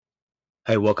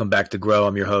Hey, welcome back to Grow.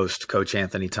 I'm your host, Coach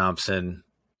Anthony Thompson.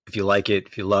 If you like it,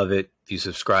 if you love it, if you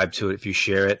subscribe to it, if you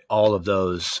share it, all of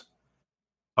those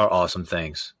are awesome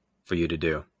things for you to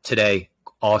do. Today,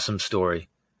 awesome story.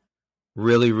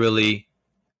 Really, really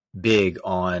big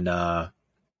on,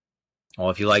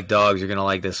 if you like dogs, you're going to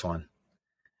like this one.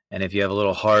 And if you have a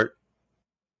little heart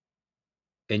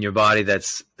in your body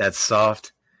that's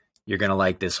soft, you're going to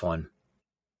like this one.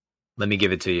 Let me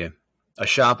give it to you. A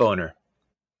shop owner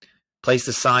placed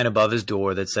a sign above his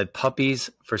door that said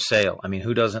puppies for sale. I mean,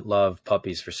 who doesn't love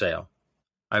puppies for sale?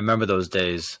 I remember those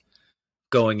days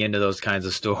going into those kinds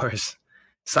of stores.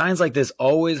 Signs like this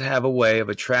always have a way of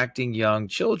attracting young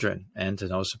children. And to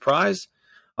no surprise,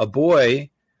 a boy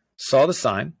saw the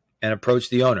sign and approached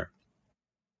the owner.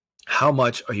 "How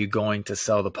much are you going to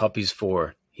sell the puppies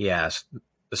for?" he asked.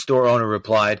 The store owner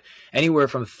replied, "Anywhere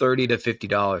from $30 to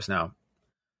 $50. Now,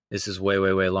 this is way,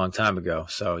 way, way a long time ago,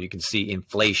 so you can see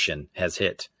inflation has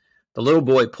hit. The little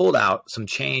boy pulled out some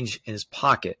change in his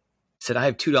pocket, said, "I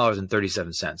have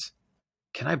 $2.37.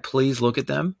 Can I please look at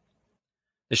them?"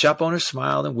 The shop owner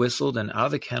smiled and whistled, and out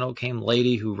of the kennel came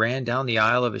Lady, who ran down the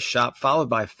aisle of his shop, followed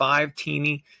by 5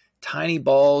 teeny, tiny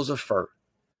balls of fur.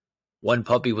 One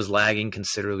puppy was lagging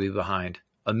considerably behind.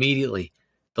 Immediately,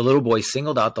 the little boy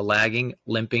singled out the lagging,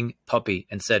 limping puppy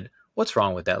and said, "What's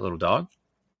wrong with that little dog?"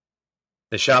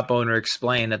 The shop owner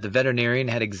explained that the veterinarian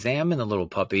had examined the little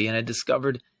puppy and had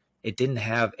discovered it didn't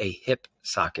have a hip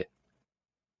socket.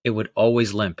 It would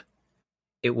always limp.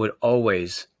 It would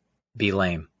always be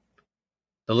lame.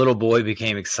 The little boy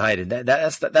became excited.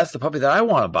 That's the puppy that I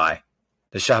want to buy.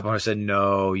 The shop owner said,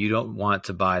 "No, you don't want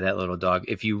to buy that little dog.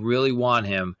 If you really want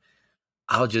him,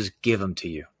 I'll just give him to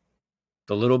you."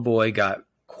 The little boy got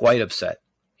quite upset.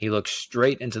 He looked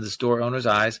straight into the store owner's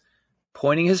eyes,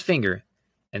 pointing his finger,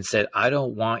 and said, "I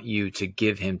don't want you to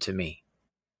give him to me.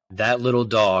 That little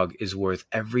dog is worth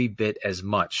every bit as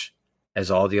much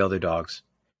as all the other dogs,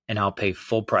 and I'll pay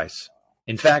full price.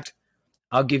 In fact,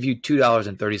 I'll give you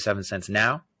 $2.37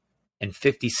 now and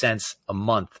 50 cents a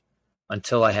month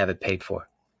until I have it paid for."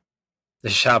 The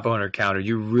shop owner countered,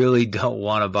 "You really don't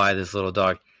want to buy this little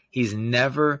dog. He's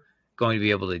never going to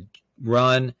be able to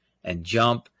run and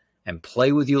jump and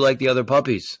play with you like the other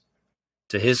puppies."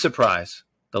 To his surprise,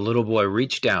 the little boy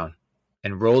reached down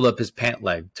and rolled up his pant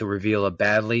leg to reveal a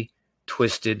badly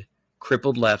twisted,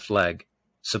 crippled left leg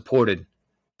supported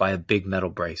by a big metal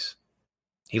brace.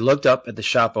 He looked up at the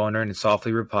shop owner and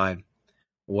softly replied,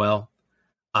 "Well,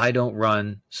 I don't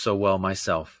run so well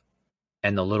myself,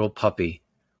 and the little puppy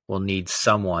will need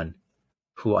someone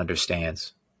who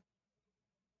understands."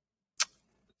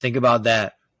 Think about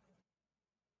that.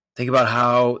 Think about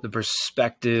how the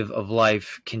perspective of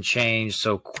life can change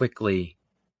so quickly.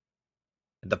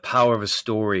 The power of a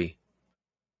story.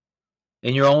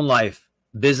 In your own life,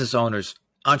 business owners,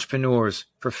 entrepreneurs,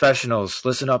 professionals,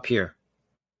 listen up here.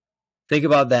 Think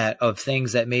about that, of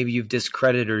things that maybe you've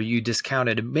discredited or you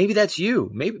discounted. Maybe that's you.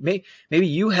 Maybe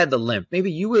you had the limp.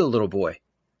 Maybe you were a little boy,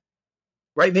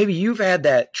 right? Maybe you've had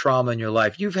that trauma in your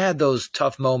life. You've had those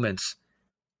tough moments.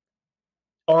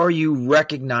 Are you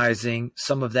recognizing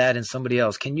some of that in somebody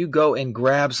else? Can you go and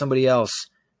grab somebody else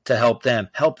to help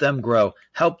them grow,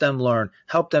 help them learn,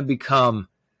 help them become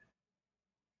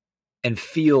and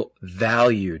feel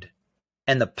valued?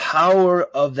 And the power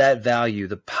of that value,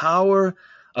 the power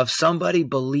of somebody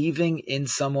believing in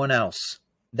someone else,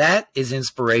 that is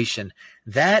inspiration.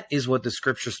 That is what the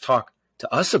scriptures talk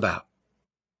to us about.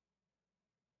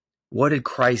 What did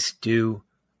Christ do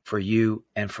for you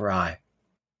and for I?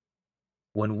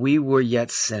 When we were yet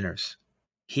sinners,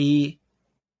 he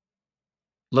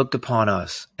looked upon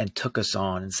us and took us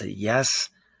on and said, "Yes,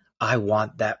 I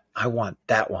want that. I want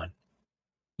that one.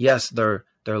 Yes, they're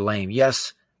lame.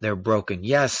 Yes, they're broken.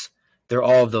 Yes, they're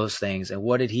all of those things." And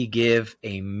what did he give?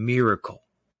 A miracle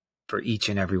for each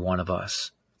and every one of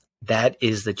us. That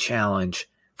is the challenge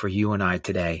for you and I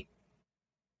today.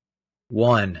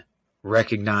 One,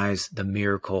 recognize the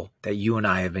miracle that you and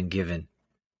I have been given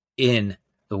in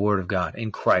the Word of God,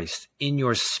 in Christ, in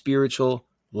your spiritual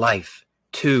life.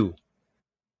 Two,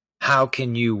 how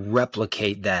can you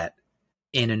replicate that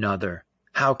in another?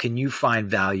 How can you find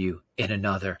value in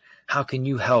another? How can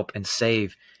you help and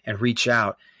save and reach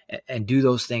out and do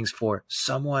those things for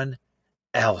someone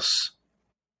else?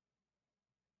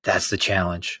 That's the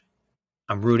challenge.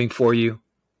 I'm rooting for you.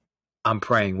 I'm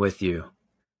praying with you.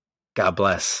 God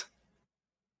bless.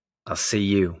 I'll see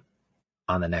you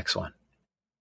on the next one.